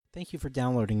Thank you for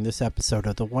downloading this episode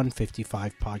of the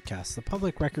 155 Podcast, the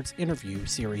public records interview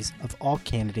series of all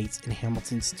candidates in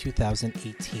Hamilton's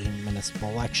 2018 municipal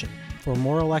election. For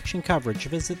more election coverage,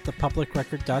 visit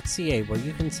thepublicrecord.ca where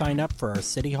you can sign up for our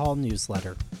City Hall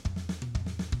newsletter.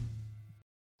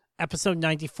 Episode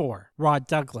 94, Rod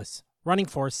Douglas, running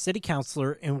for City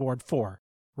Councillor in Ward 4,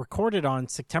 recorded on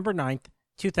September 9th,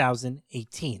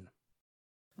 2018.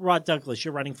 Rod Douglas,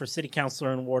 you're running for City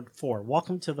Councillor in Ward 4.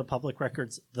 Welcome to the Public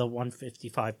Records, the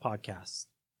 155 Podcast.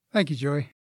 Thank you,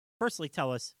 Joey. Firstly,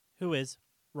 tell us, who is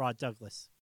Rod Douglas?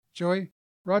 Joey,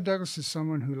 Rod Douglas is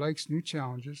someone who likes new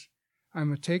challenges.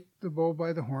 I'm a take the bull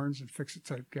by the horns and fix it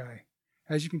type guy.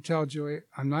 As you can tell, Joey,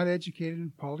 I'm not educated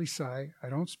in poli-sci. I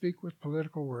don't speak with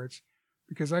political words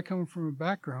because I come from a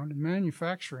background in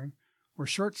manufacturing where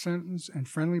short sentence and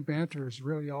friendly banter is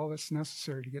really all that's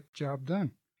necessary to get the job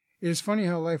done. It is funny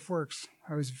how life works.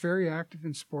 I was very active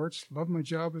in sports, loved my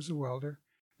job as a welder.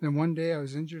 Then one day I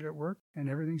was injured at work and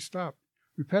everything stopped.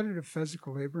 Repetitive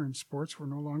physical labor and sports were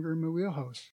no longer in my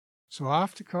wheelhouse. So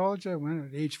off to college I went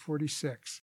at age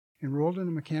 46, enrolled in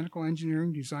a mechanical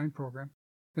engineering design program,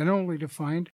 then only to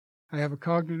find I have a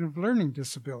cognitive learning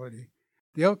disability.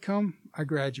 The outcome, I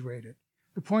graduated.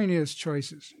 The point is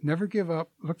choices. Never give up.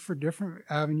 Look for different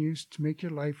avenues to make your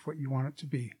life what you want it to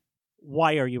be.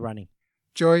 Why are you running?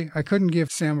 Joey, I couldn't give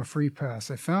Sam a free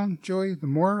pass. I found, Joey, the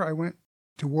more I went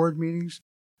to ward meetings,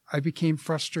 I became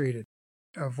frustrated,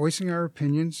 voicing our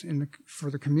opinions for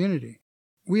the community.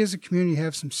 We as a community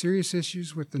have some serious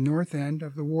issues with the north end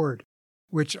of the ward,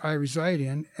 which I reside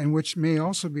in, and which may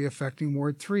also be affecting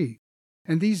Ward 3.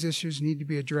 And these issues need to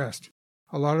be addressed.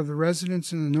 A lot of the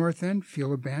residents in the north end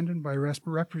feel abandoned by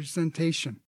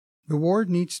representation. The ward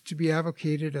needs to be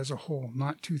advocated as a whole,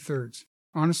 not two-thirds.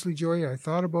 Honestly, Joey, I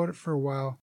thought about it for a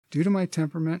while. Due to my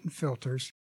temperament and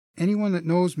filters, anyone that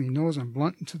knows me knows I'm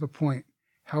blunt and to the point.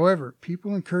 However,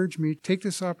 people encourage me to take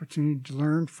this opportunity to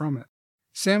learn from it.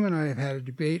 Sam and I have had a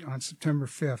debate on September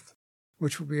 5th,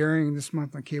 which will be airing this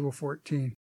month on Cable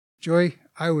 14. Joey,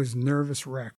 I was nervous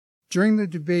wreck. During the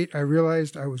debate, I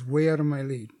realized I was way out of my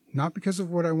lead, not because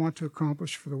of what I want to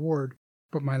accomplish for the ward,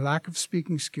 but my lack of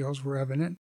speaking skills were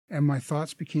evident, and my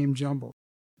thoughts became jumbled.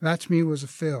 That to me was a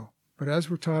fail. But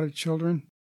as we're taught as children,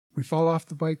 we fall off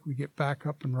the bike, we get back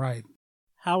up and ride.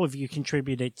 How have you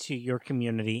contributed to your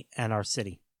community and our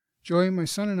city? Joey, my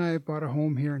son and I bought a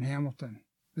home here in Hamilton.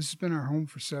 This has been our home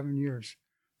for 7 years.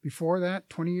 Before that,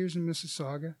 20 years in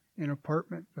Mississauga, in an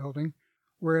apartment building,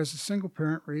 where as a single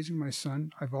parent raising my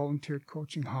son, I volunteered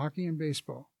coaching hockey and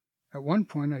baseball. At one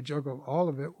point, I juggled all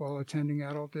of it while attending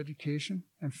adult education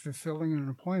and fulfilling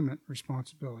employment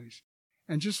responsibilities.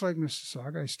 And just like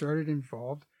Mississauga, I started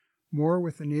involved more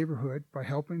with the neighborhood by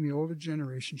helping the older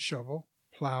generation shovel,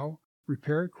 plow,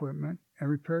 repair equipment, and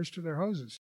repairs to their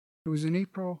houses. It was in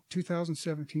April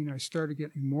 2017 I started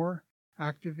getting more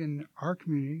active in our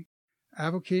community,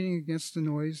 advocating against the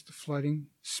noise, the flooding,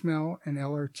 smell, and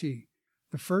LRT.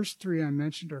 The first three I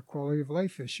mentioned are quality of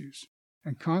life issues,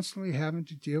 and constantly having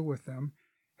to deal with them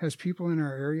has people in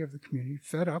our area of the community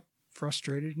fed up,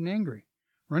 frustrated, and angry.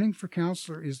 Running for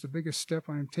councillor is the biggest step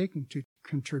I am taking to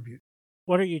contribute.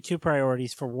 What are your two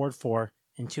priorities for Ward 4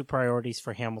 and two priorities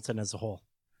for Hamilton as a whole?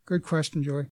 Good question,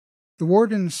 Joey. The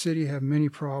ward and the city have many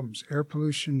problems: air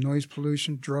pollution, noise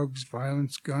pollution, drugs,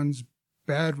 violence, guns,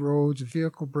 bad roads,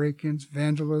 vehicle break-ins,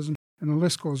 vandalism, and the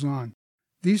list goes on.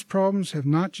 These problems have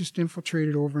not just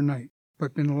infiltrated overnight,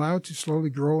 but been allowed to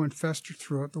slowly grow and fester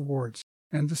throughout the wards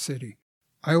and the city.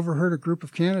 I overheard a group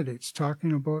of candidates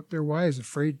talking about their wives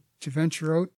afraid to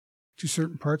venture out to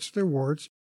certain parts of their wards,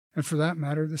 and for that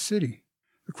matter, the city.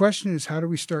 The question is, how do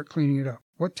we start cleaning it up?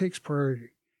 What takes priority?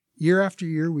 Year after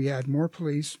year, we add more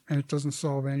police, and it doesn't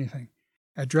solve anything.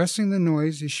 Addressing the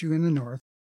noise issue in the north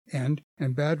end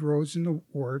and bad roads in the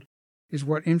ward is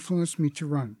what influenced me to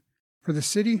run. For the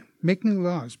city, make new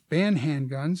laws, ban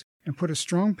handguns, and put a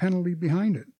strong penalty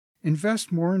behind it.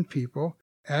 Invest more in people,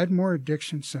 add more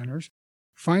addiction centers,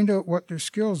 find out what their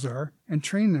skills are, and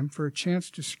train them for a chance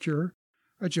to secure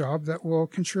a job that will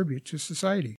contribute to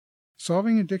society.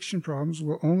 Solving addiction problems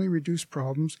will only reduce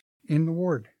problems in the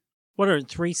ward. What are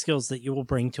 3 skills that you will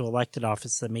bring to elected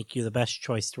office that make you the best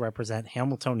choice to represent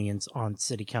Hamiltonians on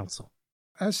City Council?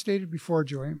 As stated before,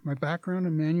 Joey, my background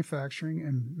in manufacturing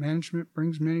and management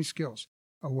brings many skills: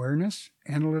 awareness,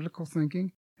 analytical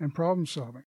thinking, and problem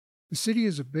solving. The city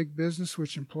is a big business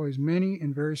which employs many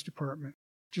in various departments.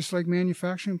 Just like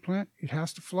manufacturing plant, it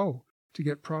has to flow to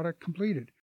get product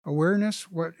completed. Awareness,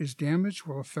 what is damaged,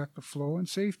 will affect the flow and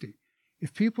safety.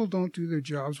 If people don't do their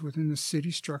jobs within the city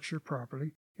structure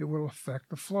properly, it will affect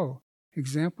the flow.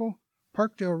 Example,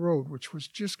 Parkdale Road, which was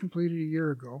just completed a year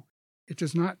ago, It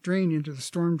does not drain into the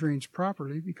storm drains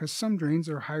properly because some drains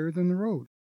are higher than the road.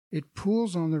 It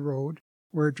pools on the road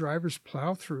where drivers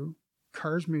plow through,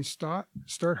 cars may start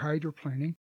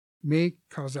hydroplaning, may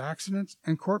cause accidents,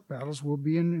 and court battles will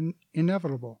be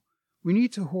inevitable. We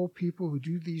need to hold people who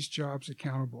do these jobs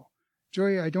accountable.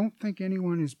 Joey, I don't think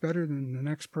anyone is better than the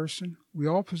next person. We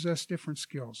all possess different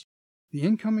skills. The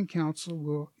incoming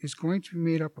council is going to be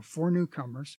made up of 4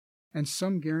 newcomers and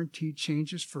some guaranteed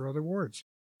changes for other wards.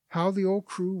 How the old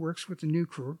crew works with the new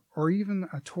crew, or even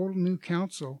a total new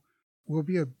council, will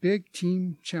be a big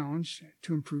team challenge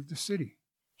to improve the city.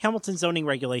 Hamilton zoning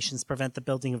regulations prevent the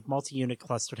building of multi-unit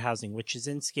clustered housing, which is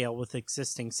in scale with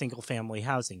existing single-family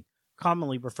housing,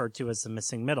 commonly referred to as the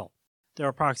missing middle. There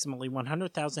are approximately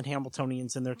 100,000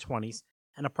 Hamiltonians in their 20s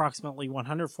and approximately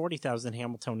 140,000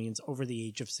 Hamiltonians over the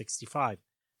age of 65.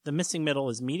 The missing middle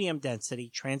is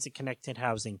medium-density, transit-connected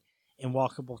housing in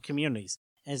walkable communities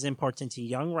and is important to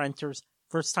young renters,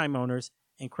 first-time owners,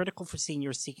 and critical for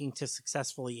seniors seeking to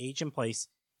successfully age in place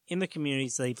in the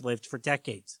communities they've lived for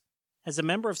decades. As a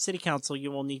member of City Council,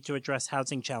 you will need to address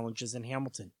housing challenges in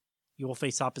Hamilton. You will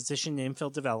face opposition to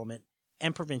infill development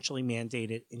and provincially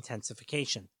mandated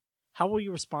intensification. How will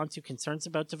you respond to concerns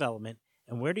about development,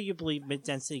 and where do you believe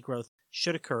mid-density growth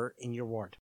should occur in your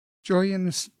ward? Joey, in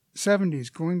the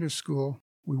 70s, going to school,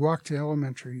 we walked to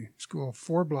elementary school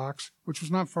 4 blocks, which was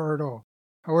not far at all.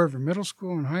 However, middle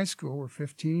school and high school were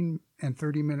 15 and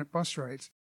 30-minute bus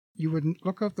rides. You would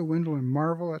look out the window and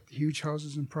marvel at the huge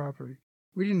houses and property.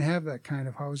 We didn't have that kind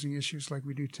of housing issues like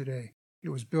we do today. It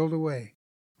was built away.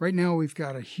 Right now, we've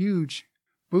got a huge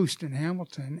boost in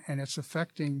Hamilton, and it's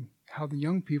affecting how the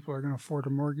young people are going to afford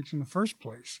a mortgage in the first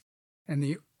place. And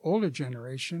the older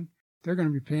generation, they're going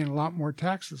to be paying a lot more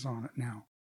taxes on it now.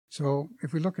 So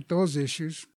if we look at those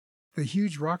issues, the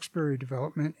huge Roxbury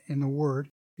development in the ward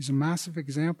is a massive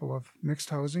example of mixed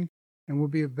housing and will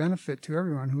be a benefit to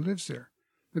everyone who lives there.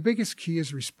 The biggest key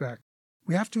is respect.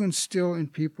 We have to instill in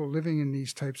people living in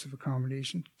these types of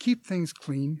accommodation, keep things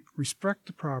clean, respect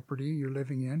the property you're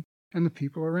living in and the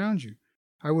people around you.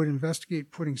 I would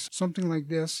investigate putting something like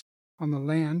this on the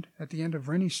land at the end of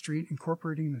Rennie Street,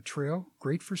 incorporating the trail,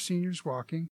 great for seniors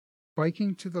walking,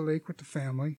 biking to the lake with the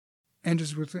family, and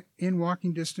is within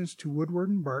walking distance to Woodward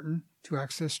and Barton to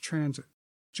access transit.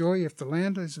 Joey, if the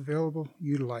land is available,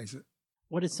 utilize it.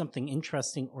 What is something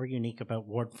interesting or unique about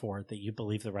Ward 4 that you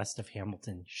believe the rest of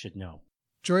Hamilton should know?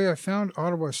 Joey, I found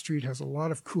Ottawa Street has a lot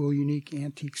of cool, unique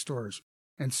antique stores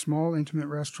and small, intimate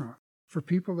restaurants. For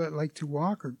people that like to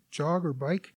walk or jog or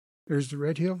bike, there's the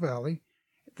Red Hill Valley.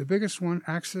 The biggest one,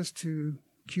 access to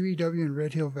QEW and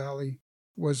Red Hill Valley,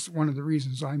 was one of the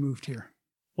reasons I moved here.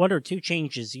 What are 2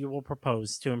 changes you will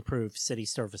propose to improve city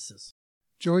services?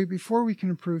 Joey, before we can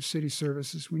improve city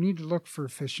services, we need to look for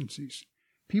efficiencies.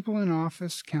 People in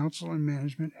office, council, and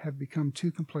management have become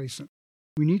too complacent.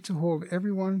 We need to hold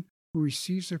everyone who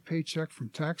receives their paycheck from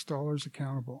tax dollars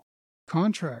accountable.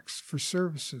 Contracts for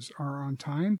services are on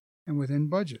time and within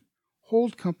budget.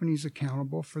 Hold companies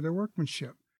accountable for their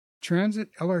workmanship. Transit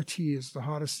LRT is the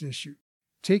hottest issue.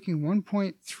 Taking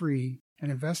 1.3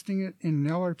 and investing it in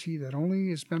an LRT that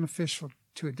only is beneficial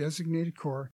to a designated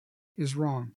core is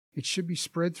wrong. It should be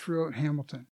spread throughout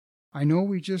Hamilton. I know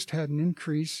we just had an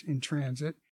increase in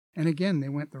transit, and again they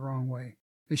went the wrong way.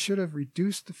 They should have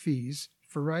reduced the fees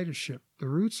for ridership. The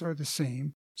routes are the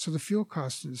same, so the fuel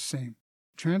cost is the same.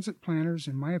 Transit planners,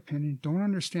 in my opinion, don't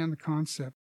understand the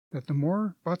concept that the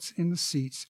more butts in the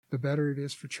seats, the better it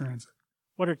is for transit.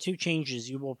 What are 2 changes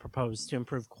you will propose to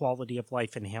improve quality of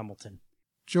life in Hamilton?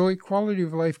 Joey, quality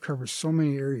of life covers so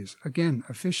many areas. Again,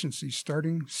 efficiency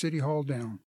starting City Hall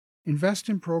down. Invest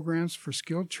in programs for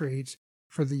skilled trades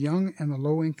for the young and the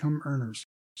low-income earners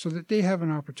so that they have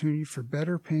an opportunity for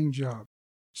better paying jobs.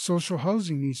 Social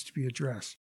housing needs to be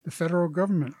addressed. The federal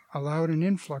government allowed an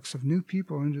influx of new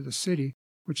people into the city,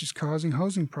 which is causing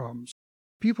housing problems.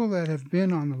 People that have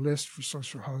been on the list for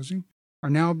social housing are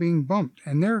now being bumped,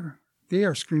 and they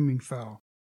are screaming foul.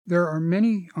 There are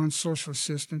many on social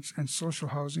assistance and social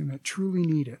housing that truly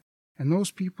need it, and those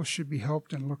people should be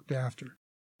helped and looked after.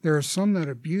 There are some that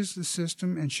abuse the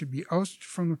system and should be ousted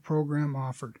from the program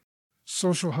offered.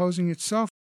 Social housing itself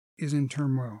is in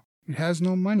turmoil. It has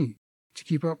no money to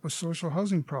keep up with social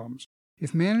housing problems.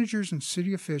 If managers and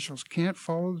city officials can't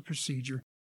follow the procedure,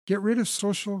 get rid of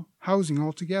social housing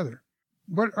altogether.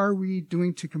 What are we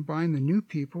doing to combine the new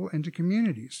people into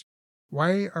communities?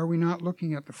 Why are we not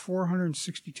looking at the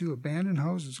 462 abandoned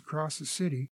houses across the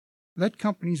city? Let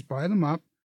companies buy them up,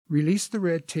 release the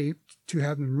red tape to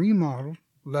have them remodeled,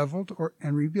 leveled,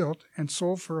 and rebuilt and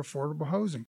sold for affordable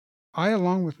housing. I,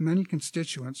 along with many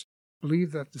constituents,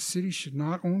 believe that the city should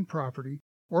not own property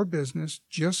or business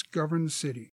just govern the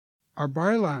city. Our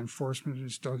bylaw enforcement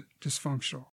is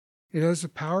dysfunctional. It has the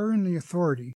power and the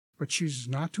authority, but chooses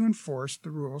not to enforce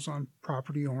the rules on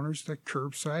property owners that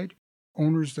curbside,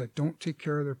 owners that don't take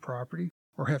care of their property,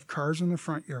 or have cars in the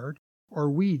front yard, or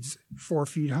weeds 4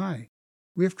 feet high.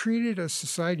 We have created a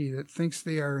society that thinks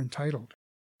they are entitled.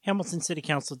 Hamilton City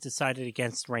Council decided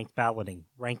against ranked balloting.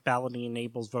 Ranked balloting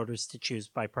enables voters to choose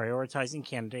by prioritizing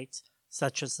candidates,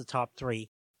 such as the top 3,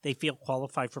 they feel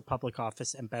qualified for public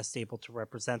office and best able to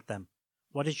represent them.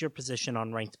 What is your position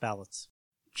on ranked ballots?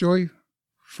 Joy,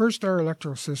 first, our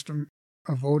electoral system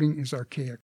of voting is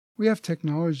archaic. We have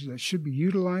technology that should be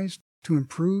utilized to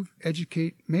improve,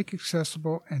 educate, make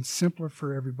accessible, and simpler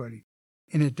for everybody.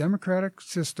 In a democratic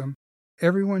system,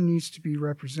 everyone needs to be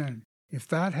represented. If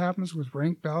that happens with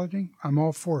ranked balloting, I'm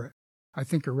all for it. I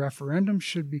think a referendum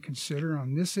should be considered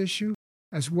on this issue,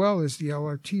 as well as the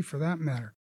LRT for that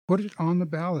matter. Put it on the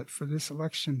ballot for this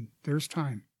election. There's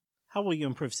time. How will you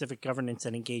improve civic governance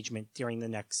and engagement during the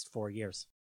next 4 years?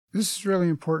 This is really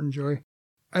important, Joy.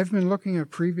 I've been looking at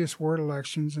previous ward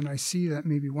elections, and I see that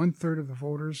maybe 1/3 of the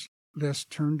voters list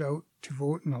turned out to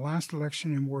vote in the last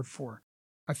election in Ward 4.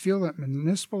 I feel that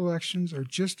municipal elections are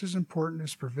just as important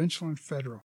as provincial and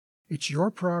federal. It's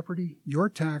your property, your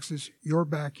taxes, your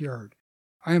backyard.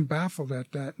 I am baffled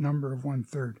at that number of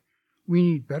 1/3. We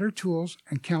need better tools,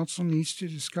 and council needs to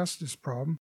discuss this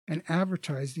problem and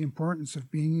advertise the importance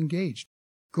of being engaged.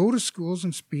 Go to schools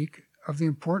and speak of the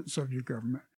importance of your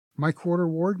government. My quarter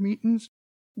ward meetings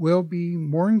will be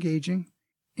more engaging,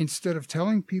 instead of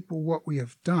telling people what we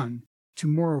have done, to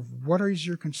more of what is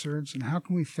your concerns and how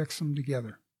can we fix them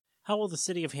together. How will the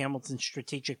City of Hamilton's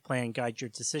strategic plan guide your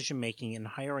decision-making in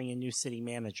hiring a new city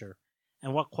manager,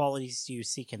 and what qualities do you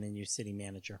seek in a new city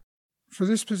manager? For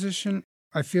this position,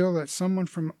 I feel that someone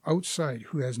from outside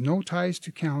who has no ties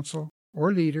to council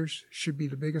or leaders should be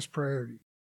the biggest priority.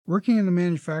 Working in the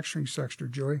manufacturing sector,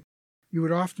 Joy, you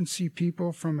would often see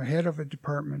people from the head of a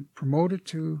department promoted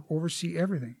to oversee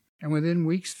everything, and within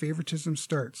weeks, favoritism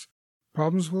starts.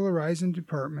 Problems will arise in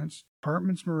departments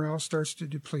morale starts to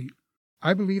deplete.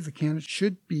 I believe the candidate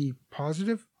should be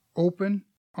positive, open,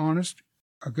 honest,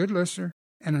 a good listener,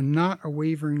 and not a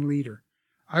wavering leader.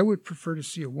 I would prefer to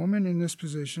see a woman in this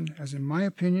position, as in my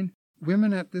opinion,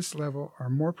 women at this level are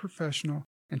more professional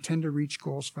and tend to reach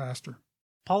goals faster.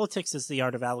 Politics is the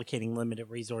art of allocating limited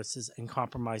resources and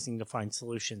compromising to find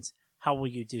solutions. How will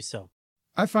you do so?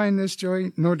 I find this,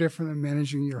 Joy, no different than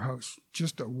managing your house,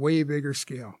 just a way bigger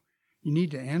scale. You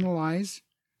need to analyze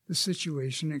the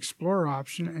situation, explore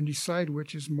option, and decide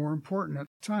which is more important at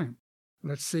the time.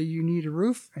 Let's say you need a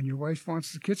roof and your wife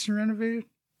wants the kitchen renovated.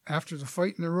 After the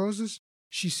fight in the roses,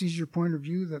 she sees your point of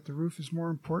view that the roof is more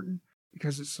important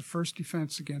because it's the first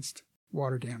defense against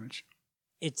water damage.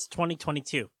 It's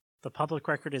 2022. The public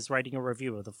record is writing a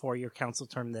review of the 4-year council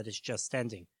term that is just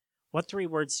ending. What 3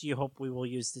 words do you hope we will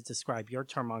use to describe your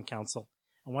term on council,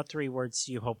 and what 3 words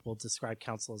do you hope will describe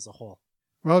council as a whole?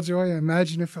 Well, Joy, I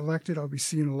imagine if elected, I'll be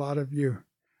seeing a lot of you.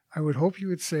 I would hope you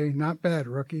would say, not bad,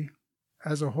 rookie.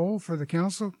 As a whole, for the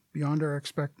council, beyond our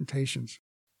expectations.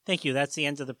 Thank you. That's the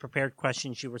end of the prepared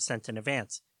questions you were sent in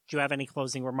advance. Do you have any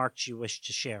closing remarks you wish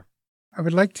to share? I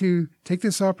would like to take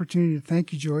this opportunity to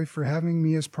thank you, Joy, for having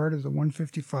me as part of the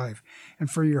 155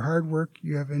 and for your hard work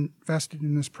you have invested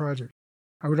in this project.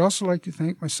 I would also like to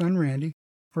thank my son, Randy,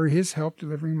 for his help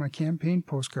delivering my campaign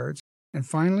postcards. And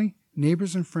finally,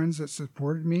 neighbors and friends that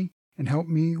supported me and helped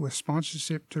me with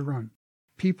sponsorship to run.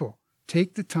 People,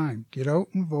 take the time, get out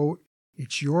and vote.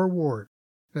 It's your ward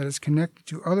that is connected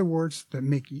to other wards that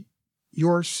make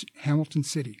yours Hamilton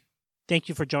City. Thank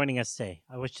you for joining us today.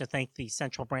 I wish to thank the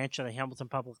Central Branch of the Hamilton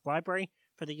Public Library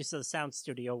for the use of the sound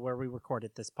studio where we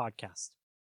recorded this podcast.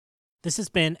 This has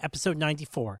been episode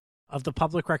 94 of the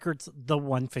Public Record's The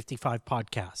 155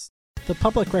 podcast. The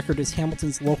Public Record is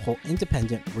Hamilton's local,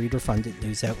 independent, reader-funded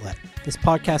news outlet. This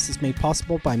podcast is made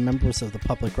possible by members of the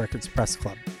Public Records Press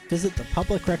Club. Visit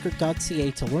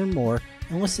thepublicrecord.ca to learn more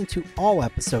and listen to all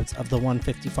episodes of the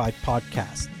 155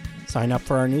 podcast. Sign up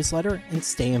for our newsletter and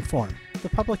stay informed. The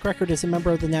Public Record is a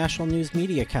member of the National News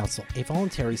Media Council, a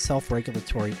voluntary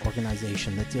self-regulatory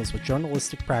organization that deals with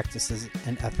journalistic practices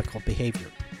and ethical behavior.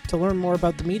 To learn more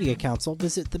about the Media Council,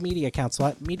 visit the Media Council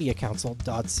at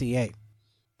mediacouncil.ca.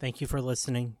 Thank you for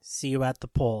listening. See you at the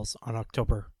polls on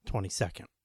October 22nd.